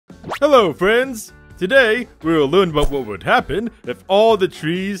Hello friends! Today, we will learn about what would happen if all the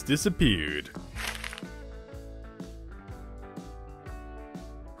trees disappeared.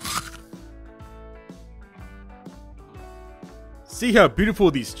 See how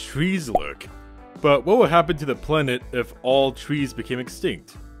beautiful these trees look. But what would happen to the planet if all trees became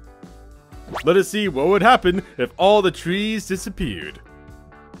extinct? Let us see what would happen if all the trees disappeared.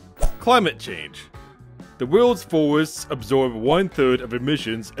 Climate change. The world's forests absorb 1/3 of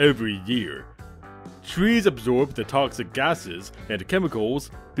emissions every year. Trees absorb the toxic gases and chemicals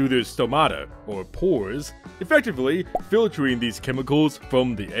through their stomata, or pores, effectively filtering these chemicals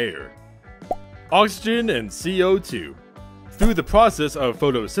from the air. Oxygen and CO2. Through the process of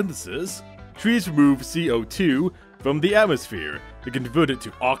photosynthesis, trees remove CO2 from the atmosphere to convert it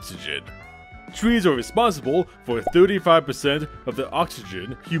to oxygen. Trees are responsible for 35% of the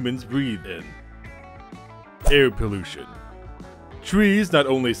oxygen humans breathe in. Air pollution. Trees not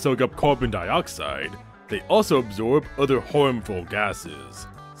only soak up carbon dioxide, they also absorb other harmful gases,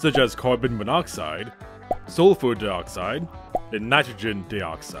 such as carbon monoxide, sulfur dioxide, and nitrogen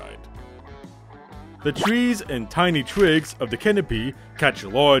dioxide. The trees and tiny twigs of the canopy catch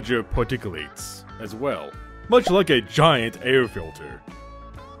larger particulates as well, much like a giant air filter.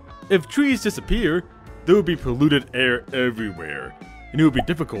 If trees disappear, there will be polluted air everywhere, and it will be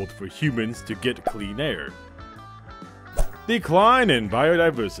difficult for humans to get clean air. Decline in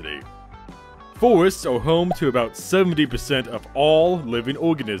biodiversity. Forests are home to about 70% of all living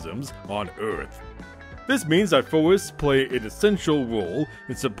organisms on Earth. This means that forests play an essential role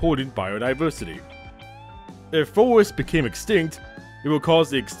in supporting biodiversity. If forests became extinct, it will cause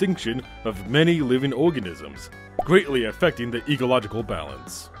the extinction of many living organisms, greatly affecting the ecological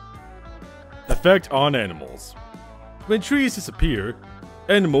balance. Effect on animals. When trees disappear,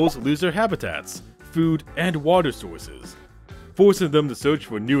 animals lose their habitats, food, and water sources, forcing them to search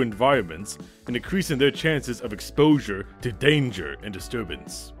for new environments and increasing their chances of exposure to danger and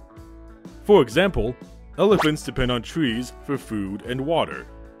disturbance. For example, elephants depend on trees for food and water,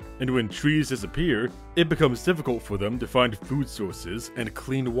 and when trees disappear, it becomes difficult for them to find food sources and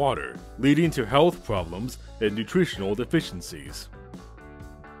clean water, leading to health problems and nutritional deficiencies.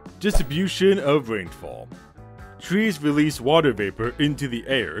 Distribution of rainfall. Trees release water vapor into the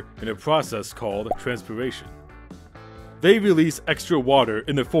air in a process called transpiration. They release extra water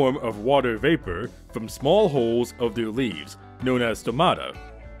in the form of water vapor from small holes of their leaves, known as stomata.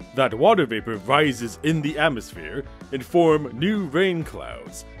 That water vapor rises in the atmosphere and form new rain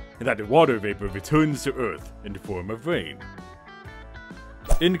clouds, and that water vapor returns to Earth in the form of rain.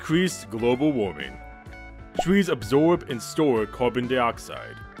 Increased global warming. Trees absorb and store carbon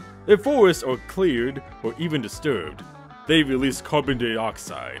dioxide. If forests are cleared or even disturbed, they release carbon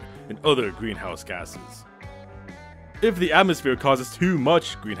dioxide and other greenhouse gases. If the atmosphere causes too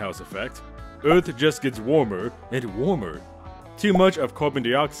much greenhouse effect, Earth just gets warmer and warmer. Too much of carbon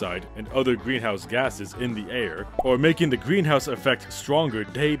dioxide and other greenhouse gases in the air are making the greenhouse effect stronger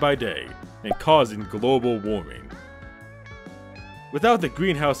day by day and causing global warming. Without the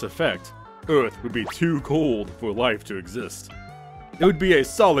greenhouse effect, Earth would be too cold for life to exist. It would be a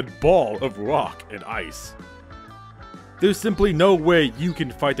solid ball of rock and ice. There's simply no way you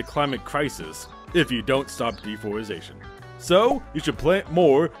can fight the climate crisis if you don't stop deforestation. So, you should plant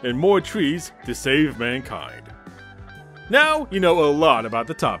more and more trees to save mankind. Now, you know a lot about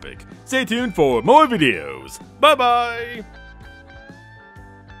the topic. Stay tuned for more videos. Bye bye!